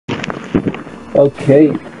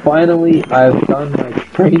Okay, finally I've done my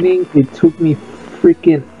training. It took me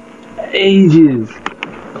freaking ages,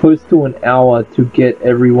 close to an hour to get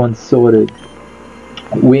everyone sorted.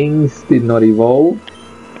 Wings did not evolve.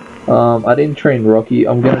 I didn't train Rocky.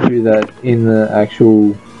 I'm gonna do that in the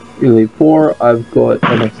actual Elite 4. I've got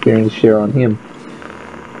an experience share on him.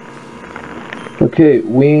 Okay,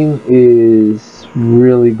 Wing is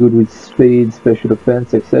really good with speed, special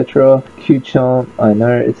defense, etc. Q-Charm, I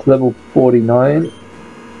know, it's level 49.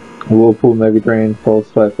 Whirlpool, Mega Drain, Pulse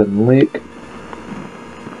Swipe, and Lick.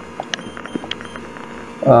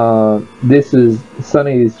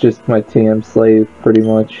 Sunny is just my TM slave, pretty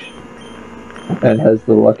much, and has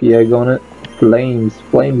the lucky egg on it. Flames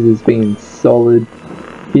has been solid.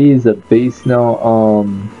 He is a beast now.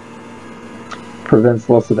 Prevents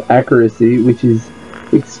loss of accuracy, which is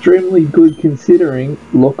extremely good considering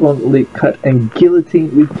lock on, lick, cut, and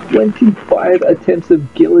guillotine with 25 attempts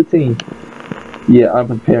of guillotine. Yeah, I'm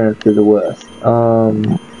preparing for the worst.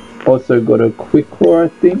 Also got a quick claw, I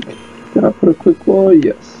think. Did I put a quick claw?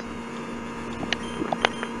 Yes.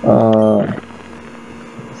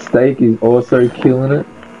 Steak is also killing it.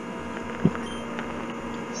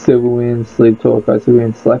 Silverwind, Sleep Talk, I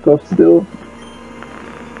Silverwind, Slack Off still.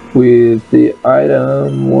 With the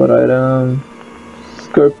item, what item?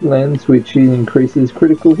 Scope Lens, which increases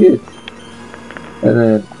critical hits. And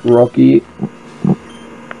then Rocky,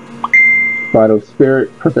 Vital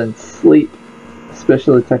Spirit, prevents sleep.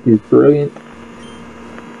 Special attack is brilliant.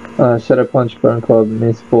 Shadow Punch, Bone Club,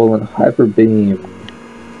 Mist Ball, and Hyper Beam.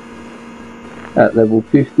 At level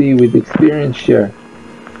 50 with experience share.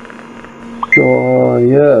 So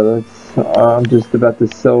yeah, I'm just about to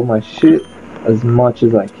sell my shit as much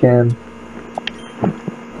as I can,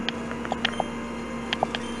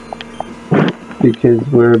 because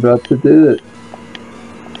we're about to do it.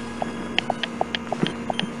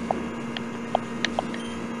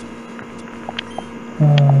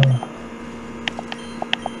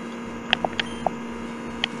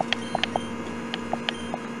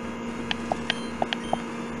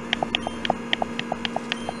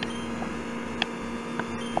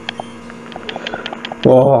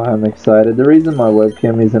 Oh, I'm excited. The reason my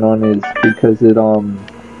webcam isn't on is because it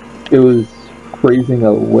was freezing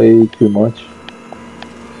way too much.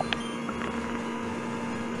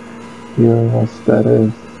 Healing or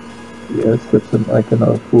status. Yes, that's like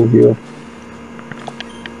another full heal.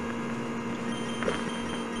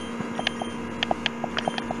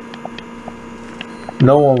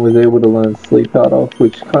 No one was able to learn Sleep Powder,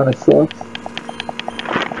 which kind of sucks.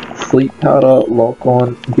 Sleep Powder, Lock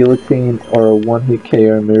On, Guillotine, or a one-hit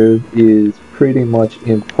KO move is pretty much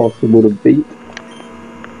impossible to beat.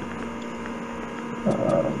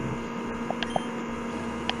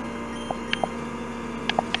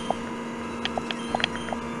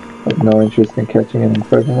 Have no interest in catching any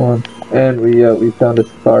Pokemon. And we found a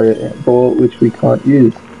Staria Ball, which we can't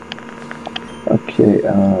use. Okay,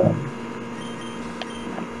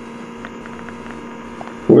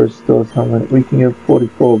 stores, how many? We can get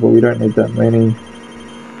 44, but we don't need that many.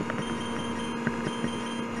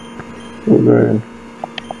 We'll go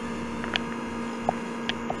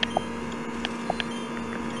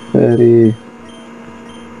 30.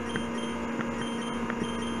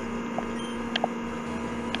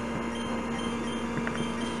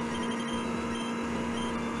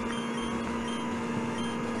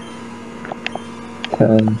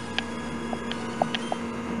 $10.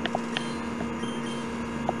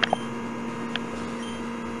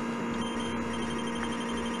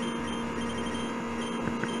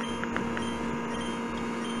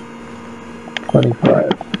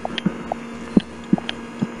 $25.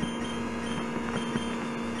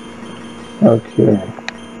 Okay.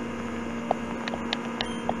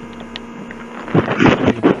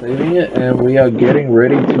 Saving it, and we are getting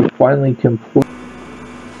ready to finally complete.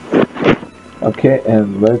 Okay,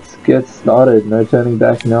 and let's get started. No turning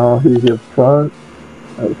back now. Who's your front?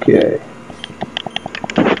 Okay.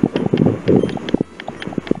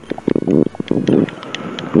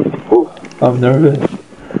 Whew, I'm nervous.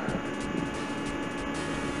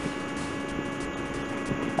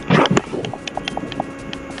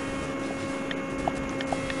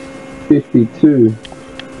 $52.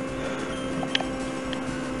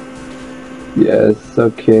 Yes,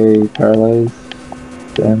 okay, paralyzed.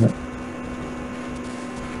 Damn it.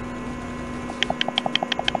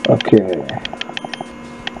 Okay.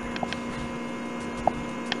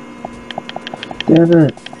 Damn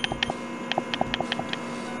it.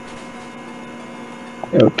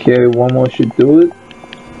 Okay, one more should do it.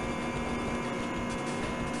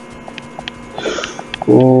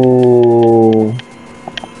 Oh.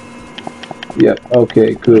 Yep,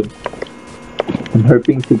 okay, good. I'm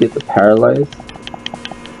hoping to get the paralyzed.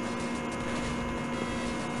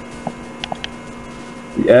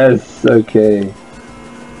 Yes, okay.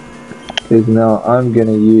 Because now I'm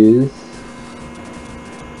gonna use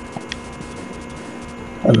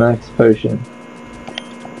a max potion.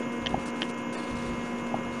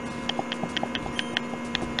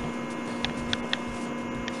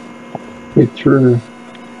 It's true.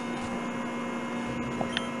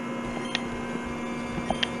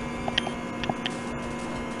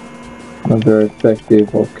 Not very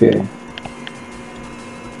effective, okay.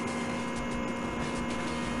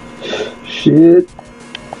 Shit.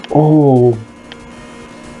 Oh.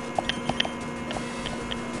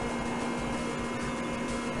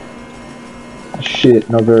 Shit,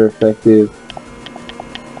 not very effective.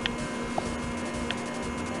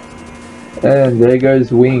 And there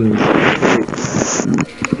goes wings.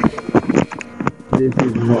 This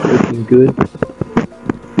is not looking good.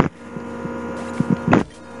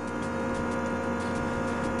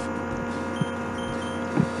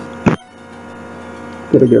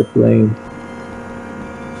 Gotta go flame.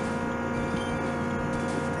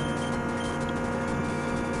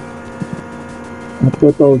 I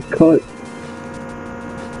thought that was cut.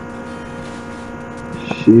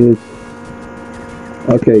 Shit.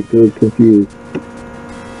 Okay, good, confused.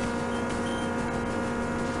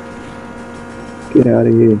 Get out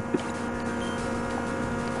of here.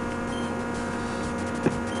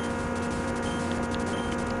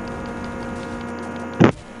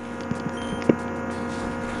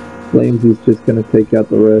 Flames is just gonna take out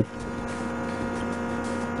the rest.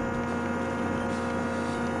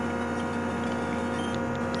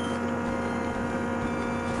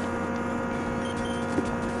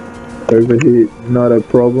 Overheat, not a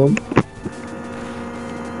problem.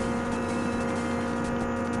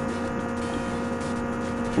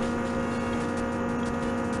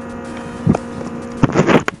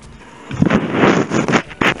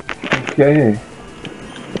 Okay.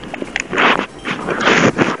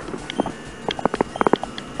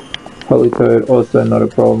 Holy Toad, also not a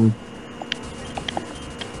problem.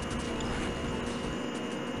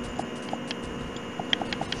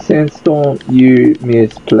 Sandstorm, you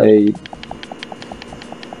misplayed.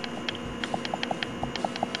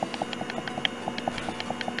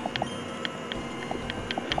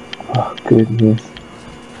 Oh goodness.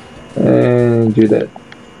 And do that.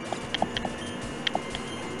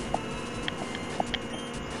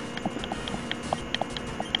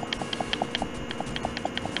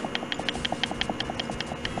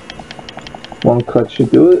 One cut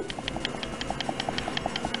should do it.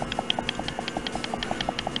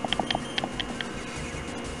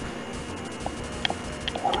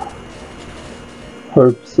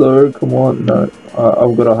 Hope so, come on, no.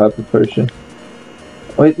 I've got a hyper potion.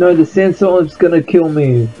 Wait, no, the sandstorm's gonna kill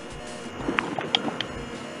me.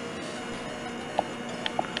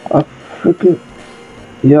 I freaking...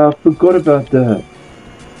 Yeah, I forgot about that.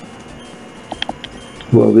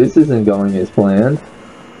 Well, this isn't going as planned.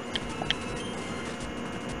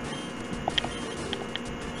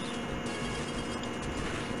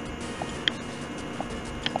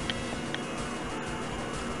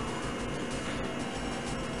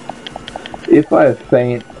 If I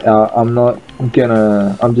faint,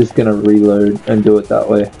 I'm just gonna reload and do it that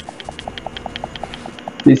way.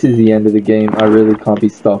 This is the end of the game. I really can't be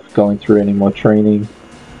stopped going through any more training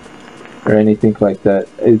or anything like that.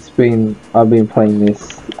 I've been playing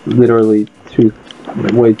this literally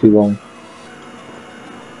way too long.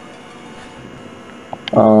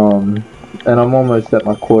 And I'm almost at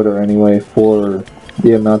my quota anyway for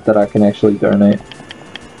the amount that I can actually donate.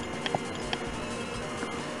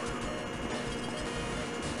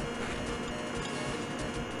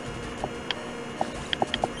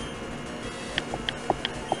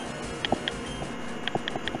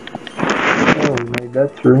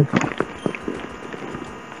 That through.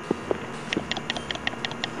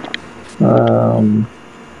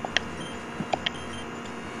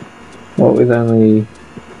 What with only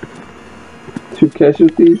 2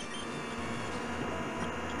 casualties?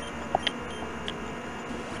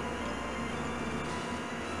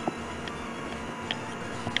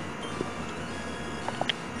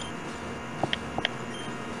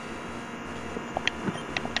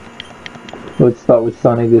 Let's start with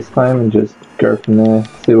Sunny this time and just go from there,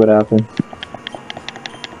 see what happens.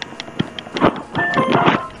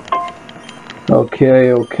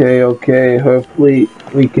 Okay, hopefully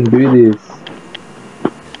we can do this.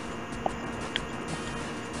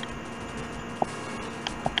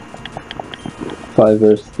 Five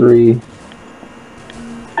versus 3.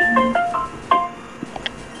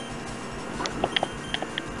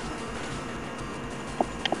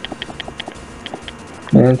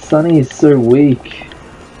 Man, Sonny is so weak.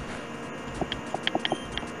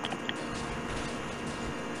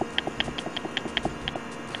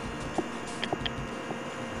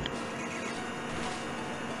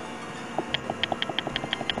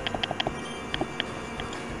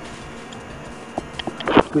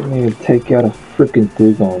 Couldn't even take out a freaking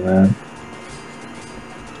Dugong, man.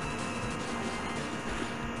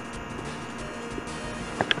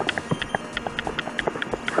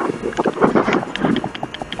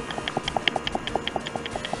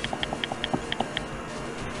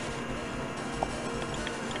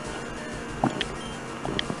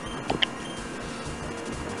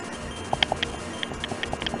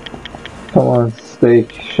 Come on,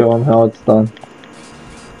 Steak, show him how it's done.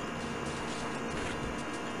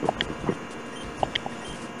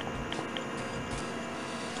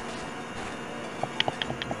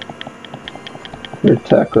 You're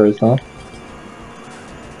attackers, huh?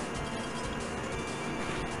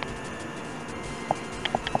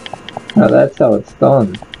 Now that's how it's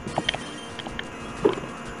done.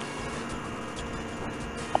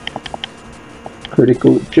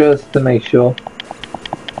 Critical, just to make sure.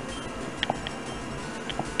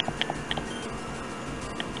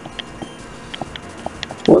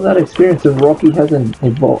 Well, that experience in Rocky hasn't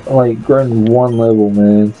evolved, like, grown one level,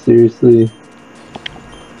 man. Seriously.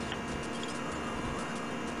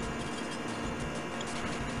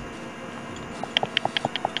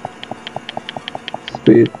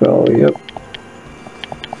 Speed fell, yep.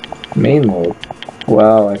 Main mode.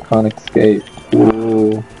 Wow, iconic skate.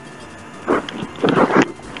 Whoa.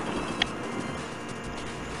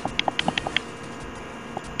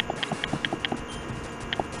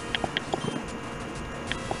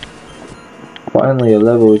 Finally a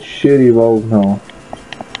level it should evolve now.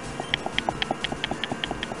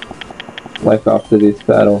 Like after this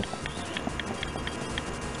battle.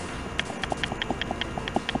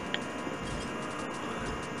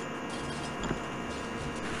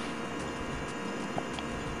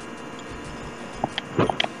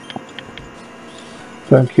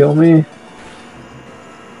 Don't kill me.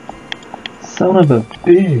 Son of a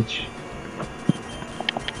bitch.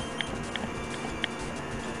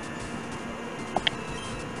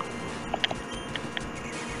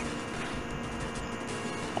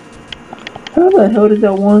 How the hell did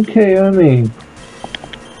that one KO me?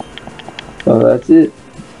 Oh, that's it.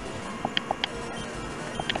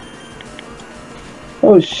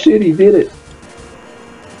 Oh shit, he did it.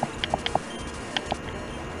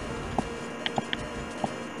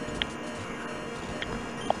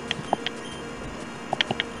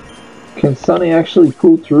 Can Sonny actually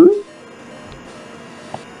pull through?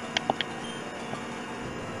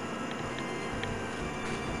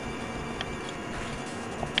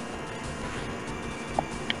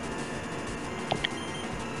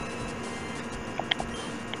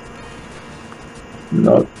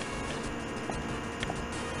 No.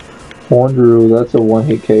 Wanderer, that's a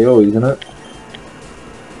one-hit KO, isn't it?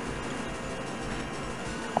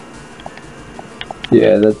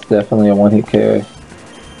 Yeah, that's definitely a one-hit KO.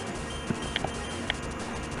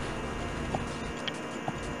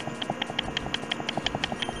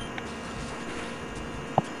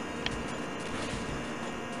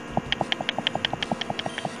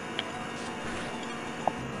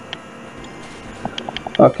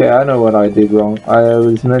 Okay, I know what I did wrong. I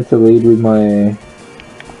was meant to lead with my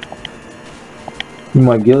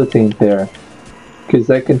guillotine pair, because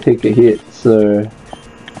that can take a hit, so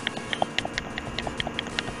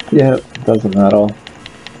yeah, doesn't matter.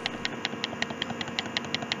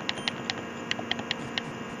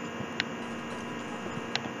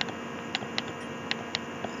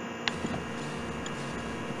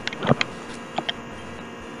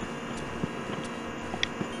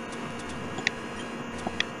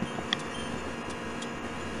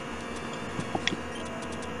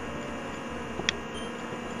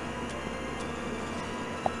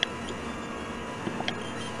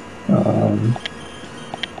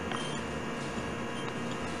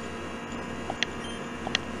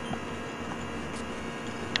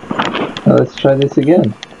 Now let's try this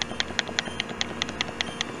again.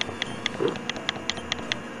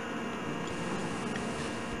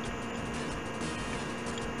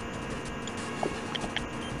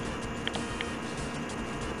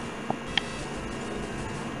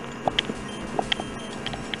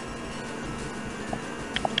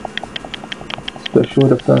 Special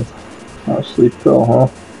defense. Actually fell, huh?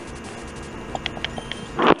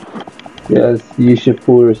 Yes, you should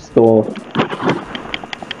pull restore.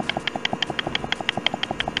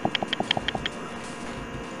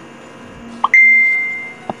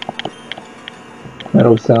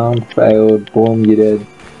 Metal sound, failed, boom, you're dead.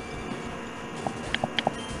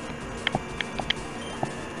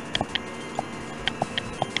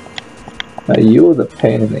 You were the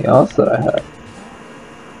pain in the ass that I had.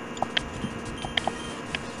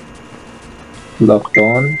 Locked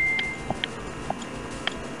on.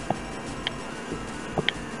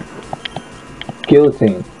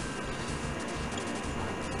 Guillotine.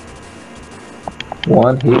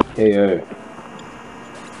 One hit KO.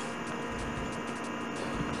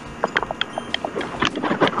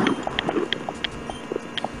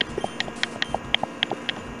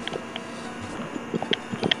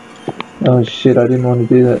 Oh shit, I didn't want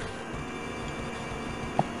to do that.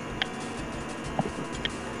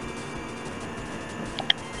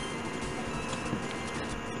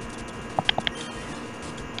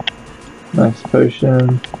 Max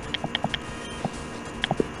potion.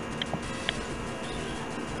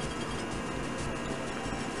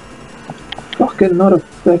 Fucking not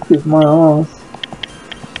effective, my ass.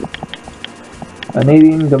 I need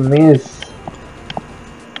him to miss.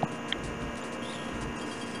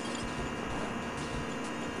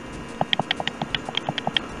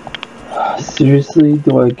 Seriously,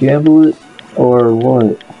 do I gamble it or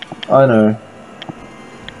what? I know.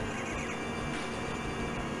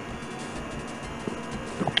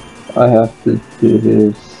 I have to do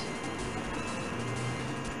this.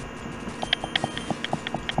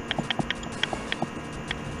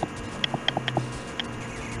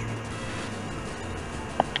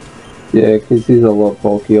 Yeah, because he's a lot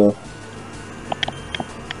bulkier.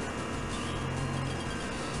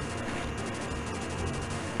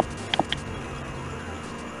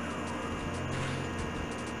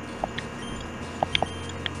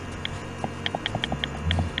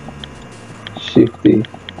 Shifty.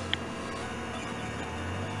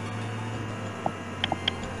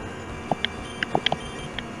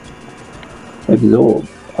 Absorb.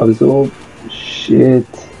 Absorb. Shit.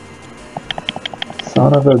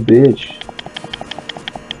 Son of a bitch.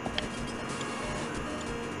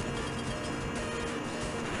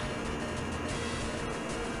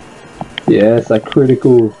 Yes, a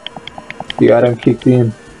critical. The item kicked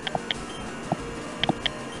in.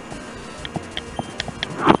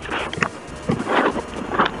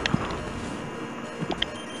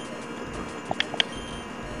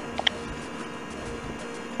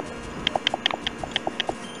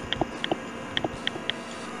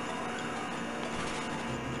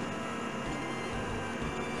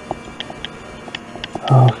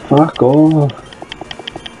 Oh, fuck off.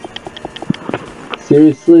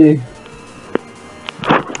 Seriously?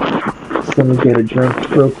 Just let me get a drink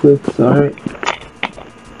real quick, sorry.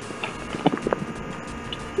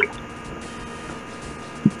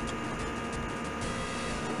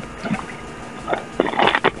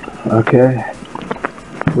 Okay.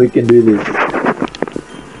 We can do this.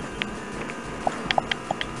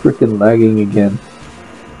 Freaking lagging again.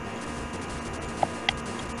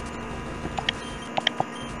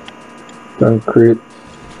 Don't crit.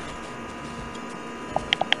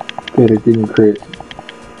 Good, it didn't crit.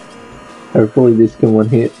 Hopefully this can one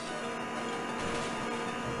hit.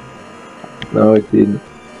 No, it didn't.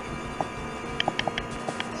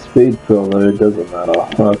 Speed pillar, it doesn't matter.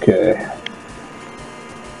 Okay.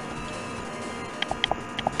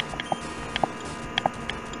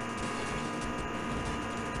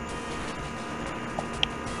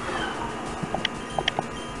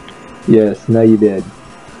 Yes, now you're dead.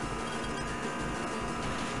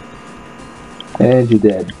 And you're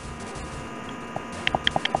dead.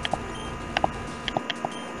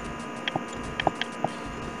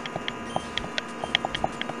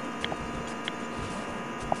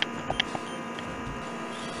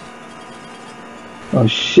 Oh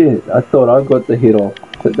shit, I thought I got the hit off,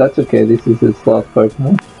 but that's okay, this is his last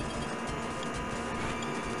Pokemon.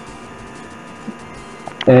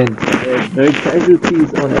 And there's no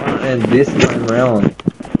casualties on our end this time round.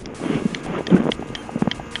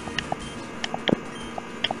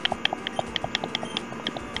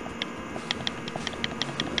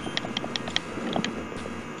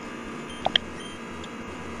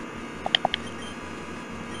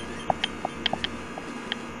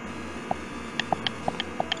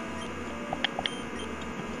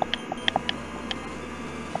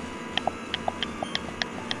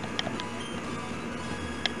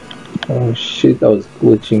 Oh shit, that was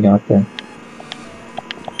glitching out there.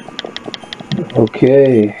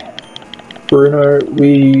 Okay. Bruno,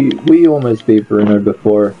 we almost beat Bruno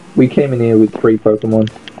before. We came in here with 3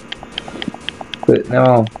 Pokemon. But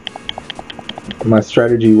now my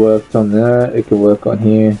strategy worked on there, it could work on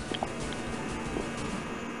here.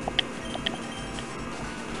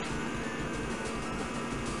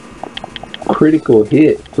 Critical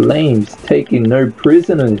hit, Flames taking no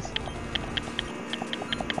prisoners.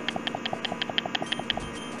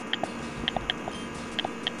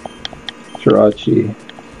 Jirachi.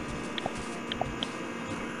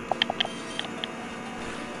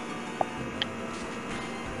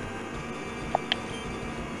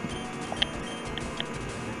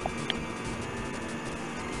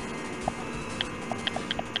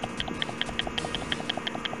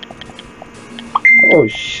 Oh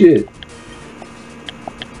shit.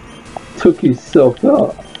 Took himself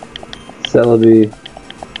out. Celebi.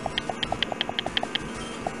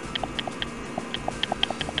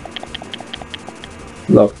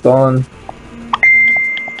 Locked on.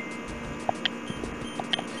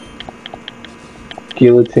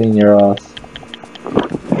 Guillotine your ass.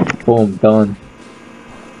 Boom, done.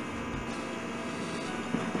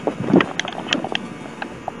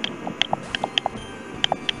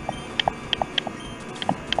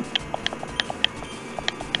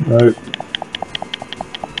 Nope.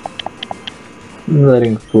 I'm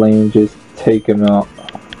letting Flame just take him out.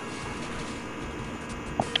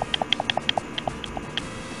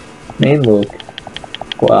 Main look.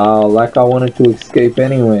 Wow, like I wanted to escape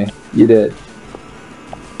anyway. You did.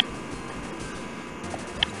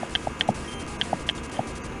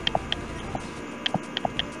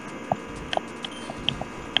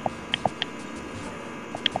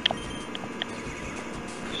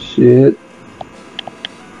 Shit.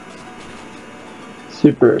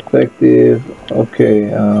 Super effective. Okay,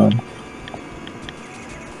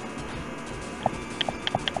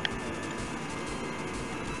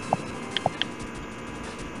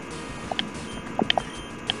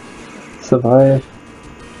 survive.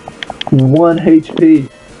 1 HP.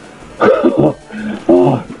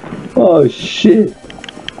 Oh shit.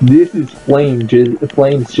 This is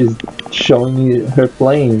Flames just showing you her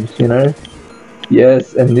flames, you know?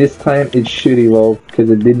 Yes, and this time it should evolve because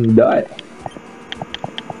it didn't die.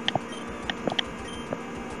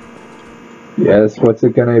 Yes, what's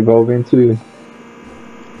it gonna evolve into?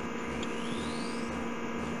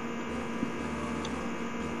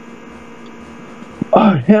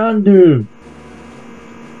 Oh, Houndoom!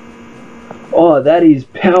 Oh, that is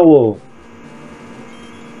power!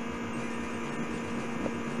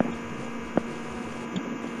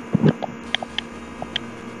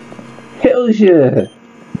 Hell yeah!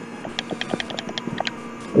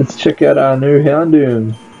 Let's check out our new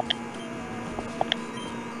Houndoom.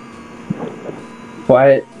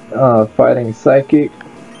 Fighting Psychic.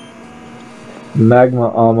 Magma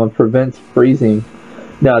Armor prevents freezing.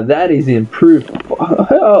 Now that is improved.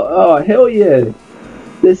 Oh, hell yeah!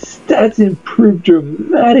 The stats improved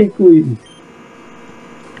dramatically.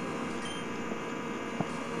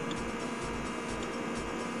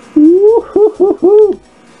 Woo-hoo-hoo-hoo.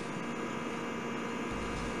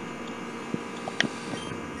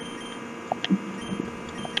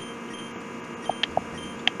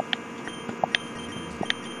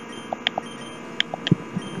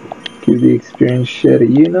 Give the experience share to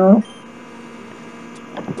you now.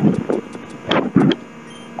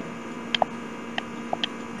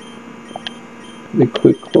 The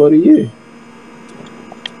quick claw to you.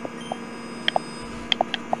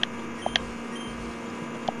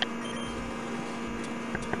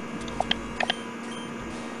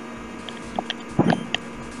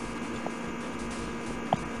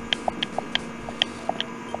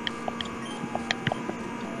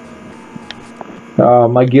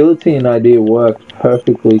 My guillotine idea worked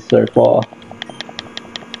perfectly so far.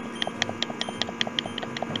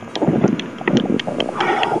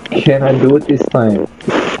 Can I do it this time?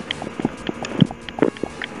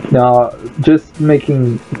 Now, just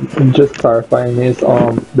clarifying this,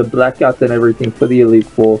 the blackouts and everything for the Elite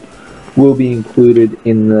Four will be included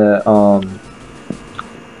in the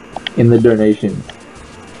donations.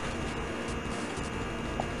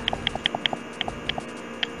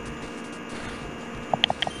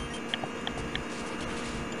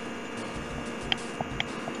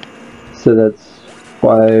 So that's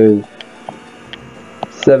 $7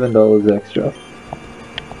 extra.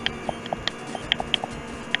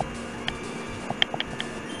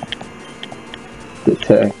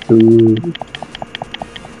 Detect. Ooh.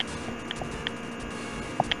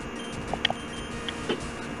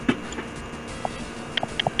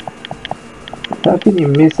 How can you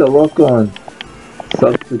miss a lock on?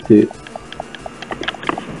 Substitute.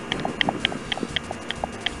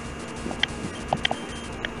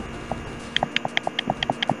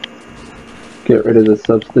 Get rid of the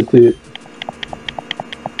substitute.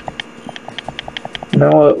 You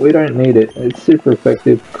know what? We don't need it. It's super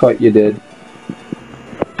effective. Cut, you're dead.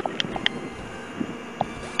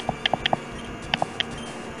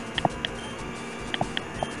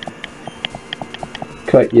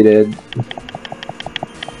 Cut, you're dead.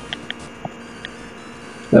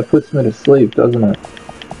 That puts me to sleep, doesn't it?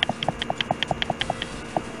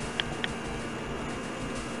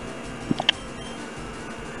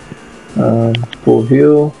 Full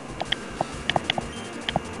heal.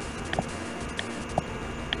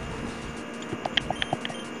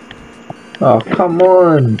 Oh, come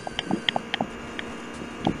on!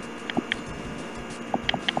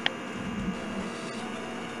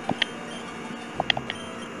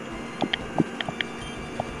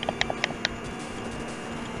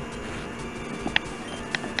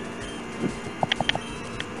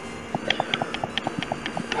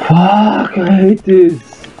 Fuck, I hate this.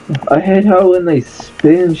 I hate how when they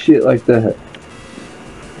spin shit like that.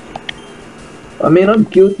 I mean, I'm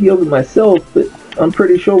guilty of it myself, but I'm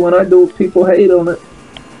pretty sure when I do it, people hate on it.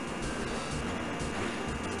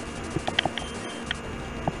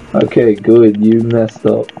 Okay, good, you messed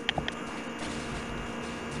up.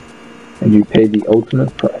 And you paid the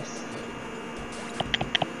ultimate price.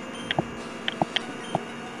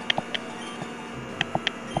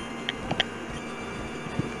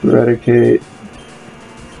 Eradicate.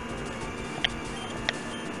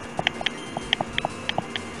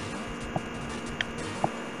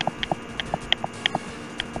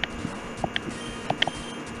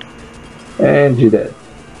 And you're dead.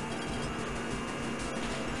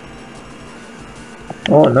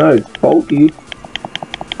 Oh no, it's bulky.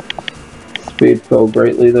 Speed fell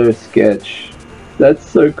greatly though, sketch. That's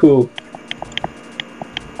so cool.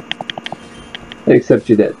 Except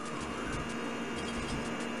you're dead.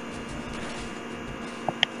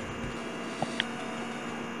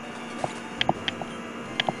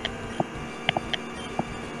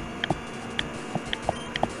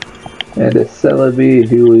 And a Celebi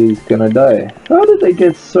who is gonna die. How did they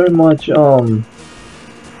get so much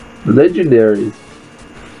legendaries?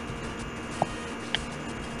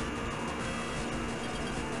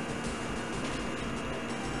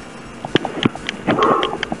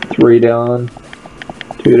 Three down,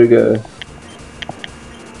 2 to go.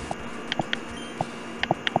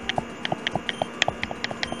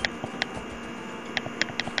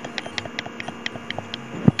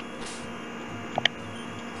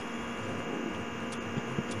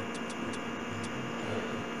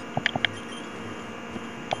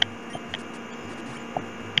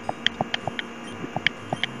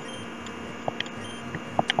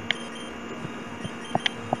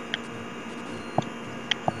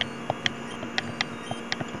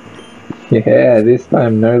 Yeah, this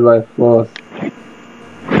time no life lost.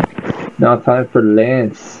 Now time for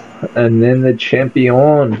Lance, and then the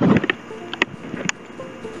champion.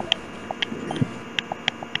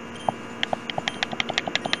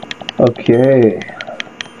 Okay.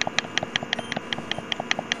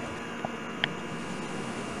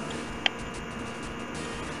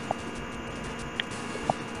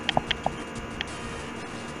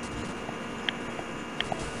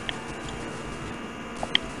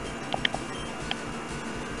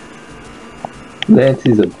 Lance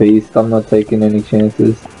is a beast, I'm not taking any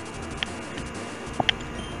chances.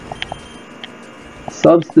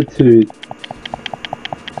 Substitute.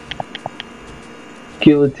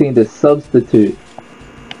 Guillotine to substitute.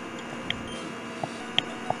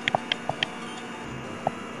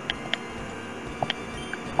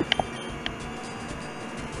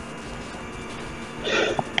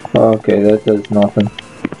 Okay, that does nothing.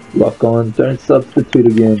 Lock on, don't substitute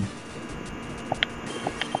again.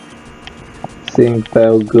 Seeing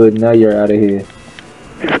fail, good, now you're out of here.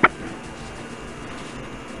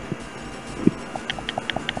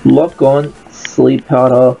 Lock on, sleep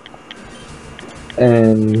powder,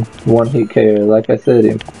 and one hit KO. Like I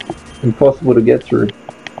said, impossible to get through.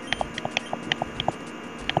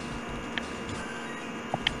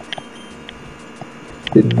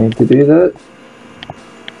 Didn't mean to do that.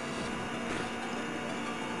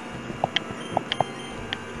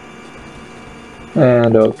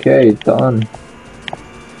 And okay, done.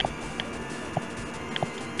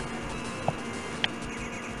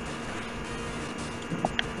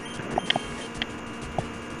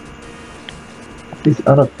 He's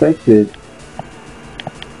unaffected.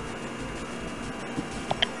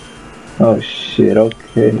 Oh shit,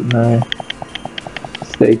 okay, no.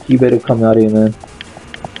 Steak, you better come out here, man.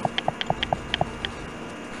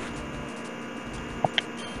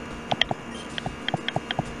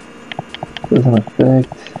 Doesn't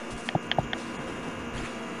affect.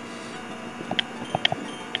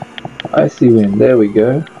 I see him, there we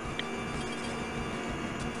go.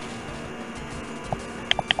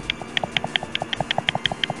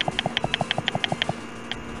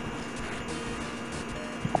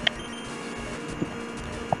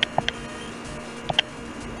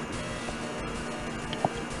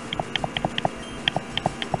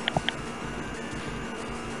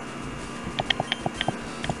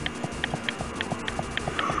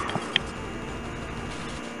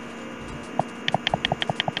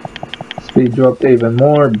 Speed dropped even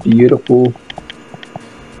more. Beautiful.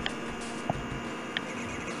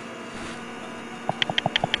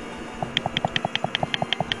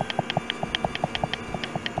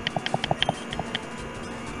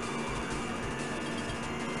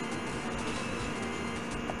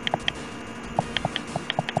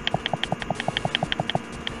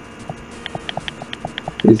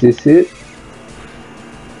 Is this it?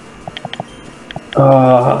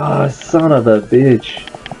 Ah, oh, son of a bitch.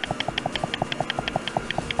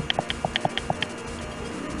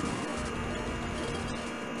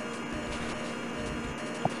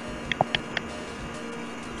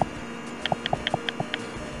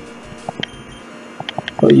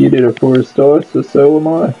 Well, you did a 4-star, so am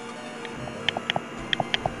I.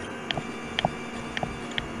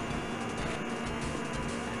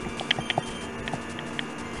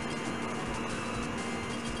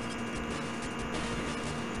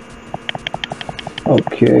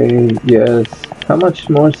 Okay, yes. How much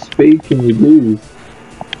more speed can you lose?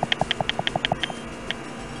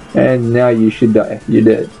 And now you should die. You're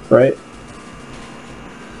dead, right?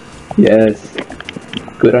 Yes.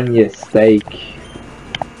 Good on your steak.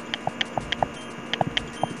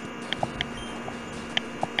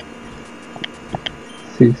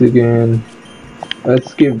 Six again.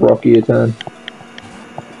 Let's give Rocky a turn.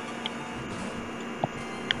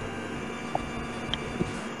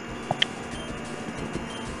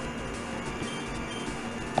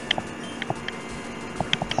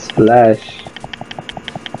 Splash.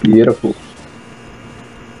 Beautiful.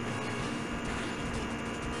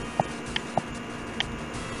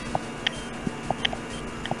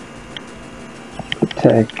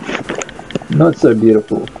 Protect. Not so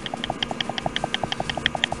beautiful.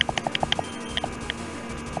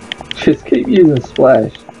 Just keep using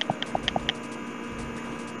splash.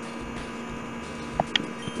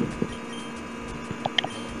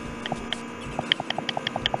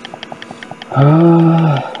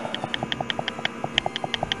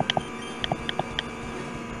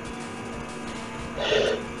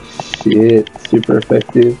 Shit, super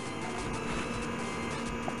effective.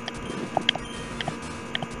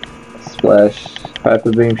 Splash.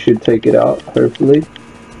 Hyper beam should take it out, hopefully.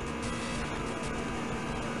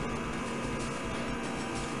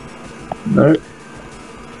 Nope.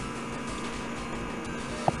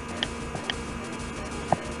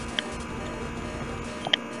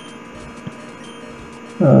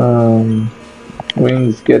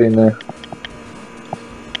 Wings, get in there.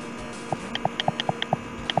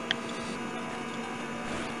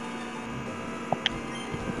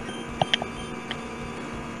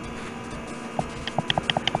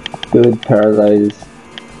 Good, paralyzed.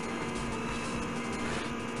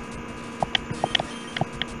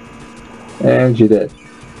 And you're dead.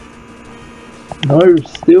 No,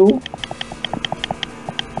 still.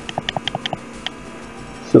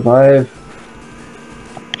 Survive.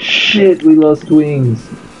 Shit, we lost wings.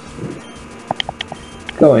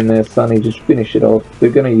 Go in there, Sonny, just finish it off. They're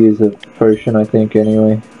gonna use a potion, I think,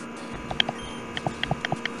 anyway.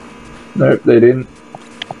 Nope, they didn't.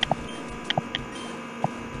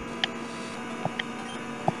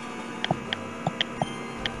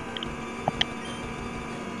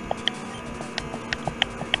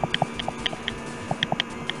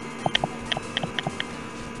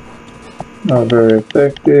 Not very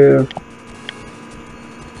effective.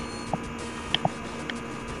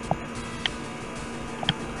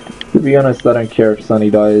 To be honest, I don't care if Sonny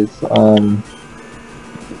dies.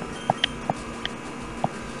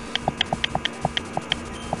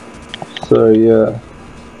 So yeah.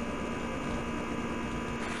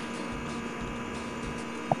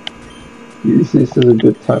 Use this as a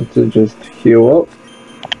good time to just heal up.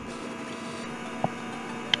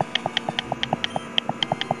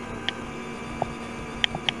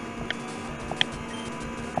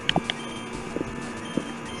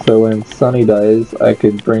 So when Sonny dies, I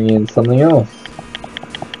could bring in something else.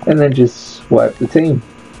 And then just swipe the team.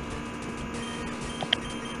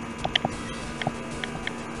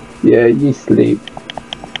 Yeah, you sleep.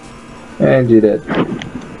 And you're dead.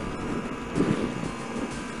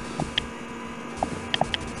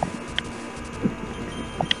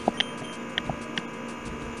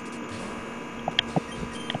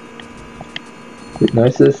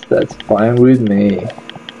 Hypnosis, that's fine with me.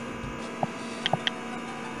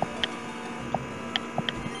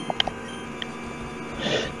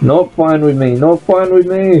 Not fine with me, not fine with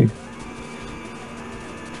me!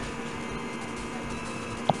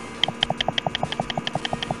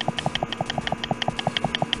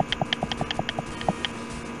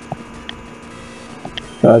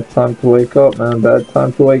 Bad time to wake up, man, bad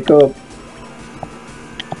time to wake up.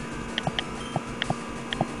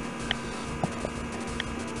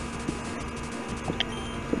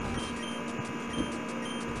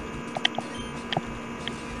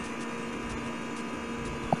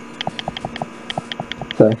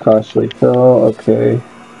 That harshly fell, okay.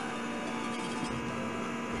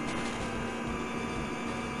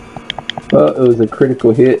 Well, it was a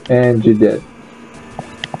critical hit and you're dead.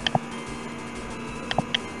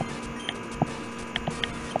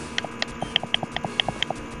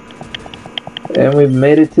 And we've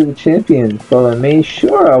made it to the champion. Follow me?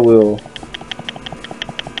 Sure I will.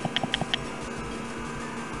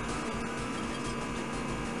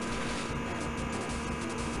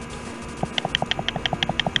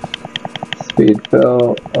 Speed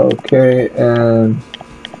fell, okay, and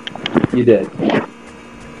you did.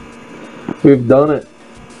 We've done it.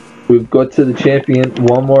 We've got to the champion,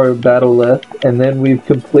 one more battle left, and then we've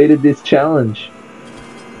completed this challenge.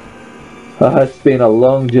 It's been a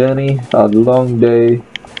long journey, a long day,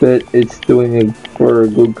 but it's doing it for a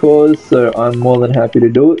good cause, so I'm more than happy to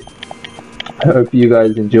do it. I hope you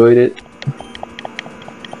guys enjoyed it.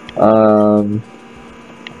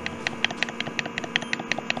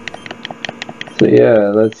 So yeah,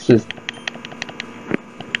 let's just...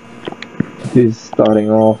 Who's starting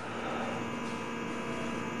off?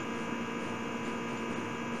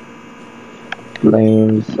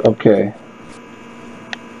 Flames, okay.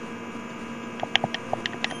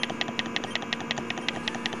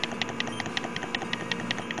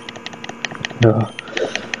 Oh,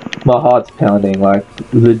 my heart's pounding, like,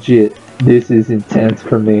 legit. This is intense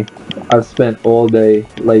for me. I've spent all day,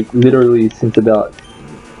 like, literally since about,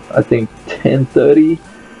 I think, 10:30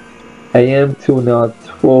 a.m. till now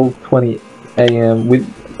 12:20 a.m. with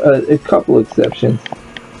a couple exceptions.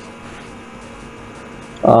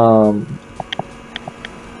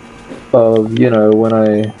 Of, you know, when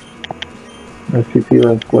I FPP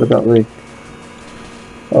left, what about Lee?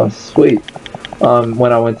 Oh, sweet.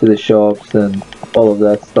 When I went to the shops and all of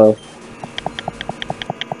that stuff.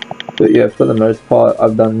 But yeah, for the most part,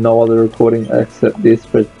 I've done no other recording except this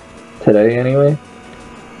for today anyway.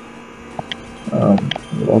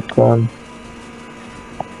 Lock on.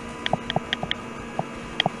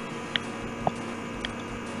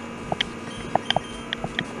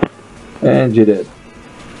 And you did.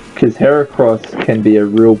 Because Heracross can be a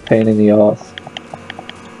real pain in the ass.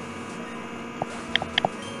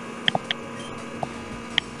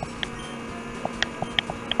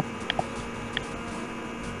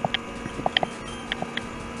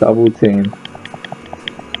 Double team.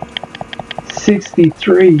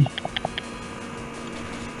 63.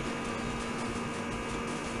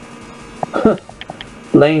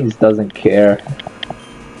 Flames doesn't care.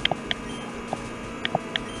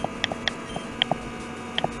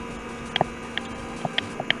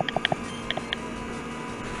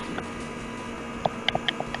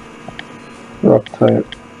 Rock type.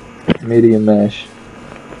 Medium mesh.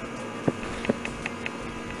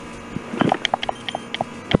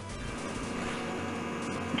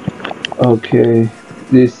 Okay,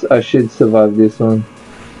 this, I should survive this one.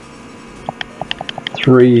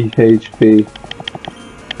 3 HP.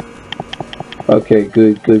 Okay,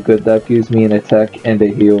 good. That gives me an attack and a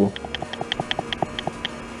heal.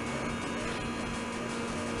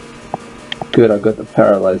 Good, I got the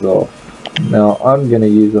paralyze off. Now I'm gonna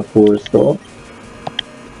use a forest restore.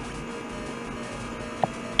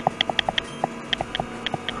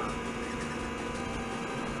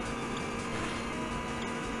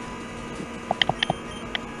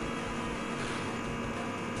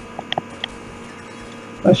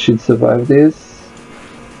 I should survive this.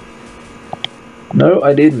 No,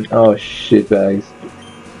 I didn't. Oh, shit bags.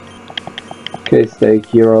 Okay,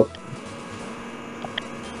 Steak, you're up.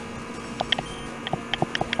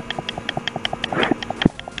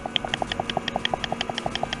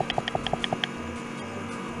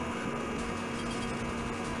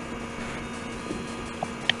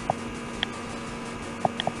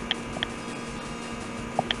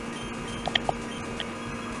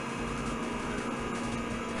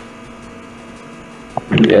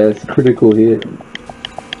 Yes, critical hit.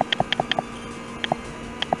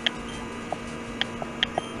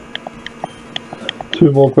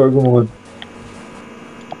 Two more Pokemon.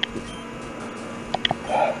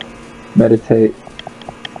 Meditate.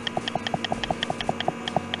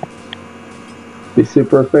 Be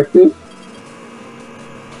super effective.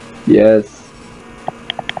 Yes.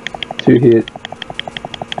 2 hit.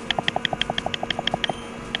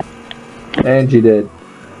 And you did.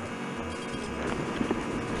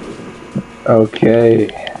 Okay.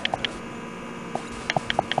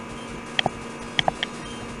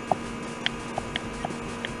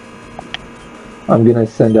 I'm gonna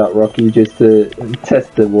send out Rocky just to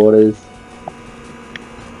test the waters.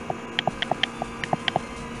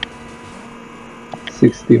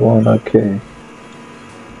 $61, okay.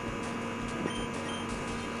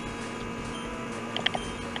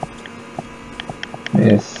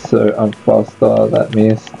 So I'm faster, that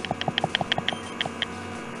missed.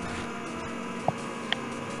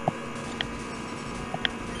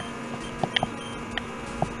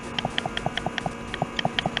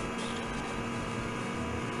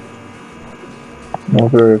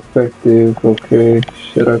 Not very effective, okay.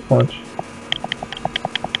 Shadow punch.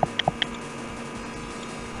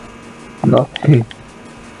 Nothing.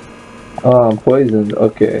 Oh, I'm poisoned,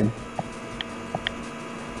 okay.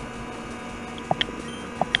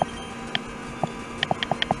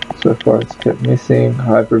 So far it's kept missing.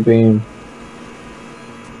 Hyper beam.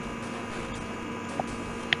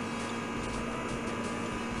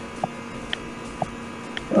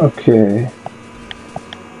 Okay.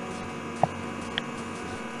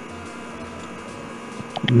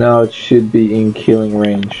 Now it should be in killing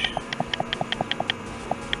range.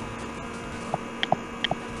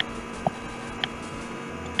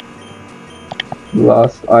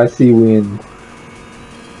 Last icy wind.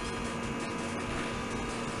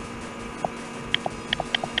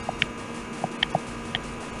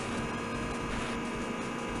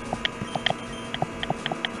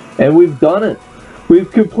 And we've done it.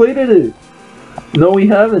 We've completed it. No, we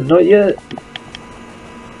haven't. Not yet.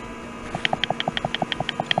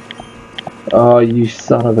 Oh, you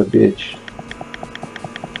son of a bitch.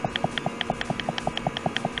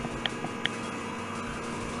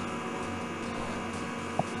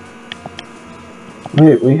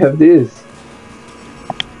 Wait, we have this.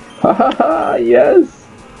 Ha ha ha, yes!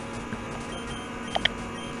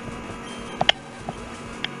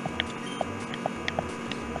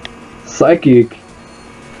 Psychic.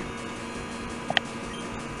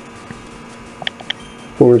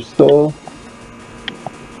 For stall.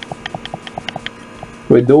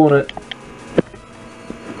 We're doing it.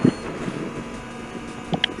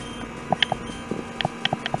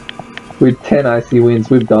 With 10 icy winds,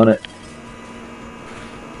 we've done it.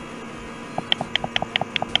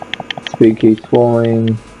 Speed keeps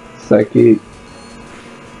falling. Psychic.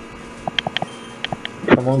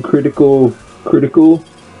 Come on, critical. Critical.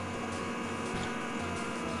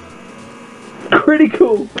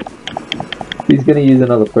 Critical! He's gonna use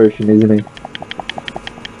another potion, isn't he?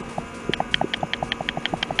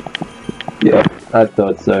 Yeah, I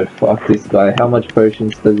thought so. Fuck this guy. How much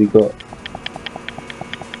potions does he got?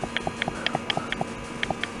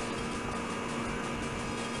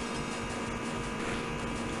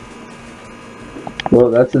 Well,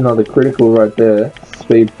 that's another critical right there.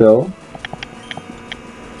 Speed fell.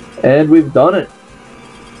 And we've done it.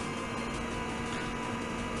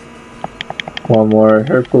 One more.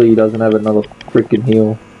 Hopefully he doesn't have another freaking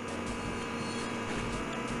heal.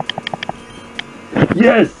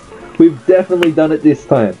 Yes! We've definitely done it this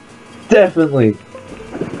time. Definitely.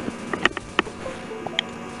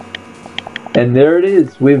 And there it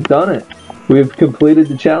is. We've done it. We've completed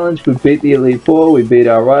the challenge. We beat the Elite Four. We beat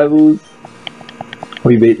our rivals.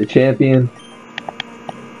 We beat the champion.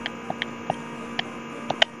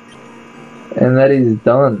 And that is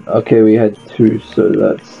done. Okay, we had 2, so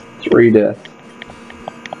that's 3 deaths.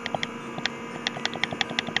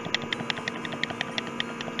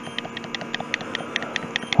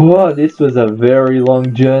 Wow, this was a very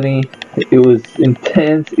long journey. It was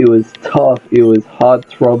intense, it was tough, it was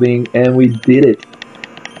heart-throbbing, and we did it.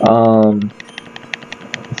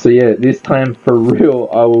 So yeah, this time for real,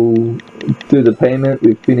 I will do the payment.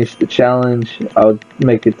 We finished the challenge. I'll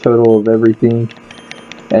make a total of everything.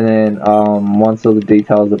 And then once all the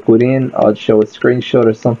details are put in, I'll show a screenshot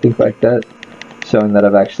or something like that, showing that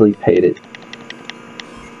I've actually paid it.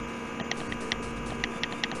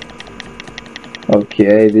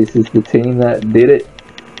 Okay, this is the team that did it.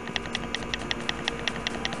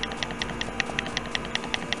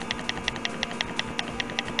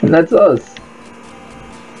 And that's us.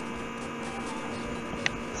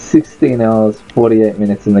 16 hours, 48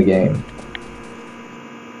 minutes in the game.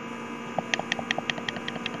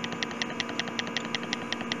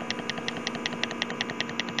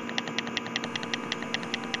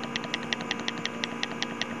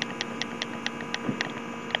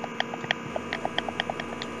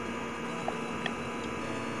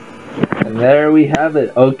 And there we have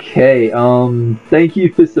it. Okay, thank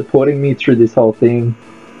you for supporting me through this whole thing.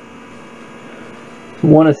 I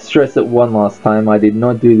want to stress it one last time, I did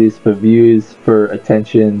not do this for views, for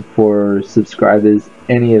attention, for subscribers,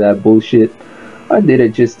 any of that bullshit. I did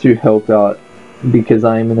it just to help out, because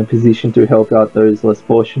I am in a position to help out those less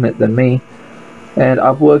fortunate than me. And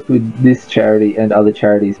I've worked with this charity and other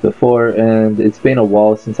charities before, and it's been a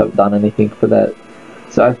while since I've done anything for that.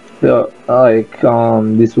 So I felt like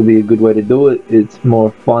this would be a good way to do it. It's more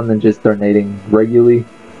fun than just donating regularly.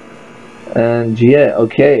 And yeah,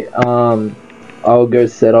 okay. I'll go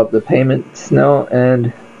set up the payments now,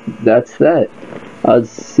 and that's that. I'll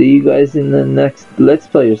see you guys in the next Let's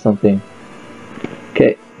Play or something.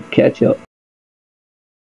 Okay, catch up.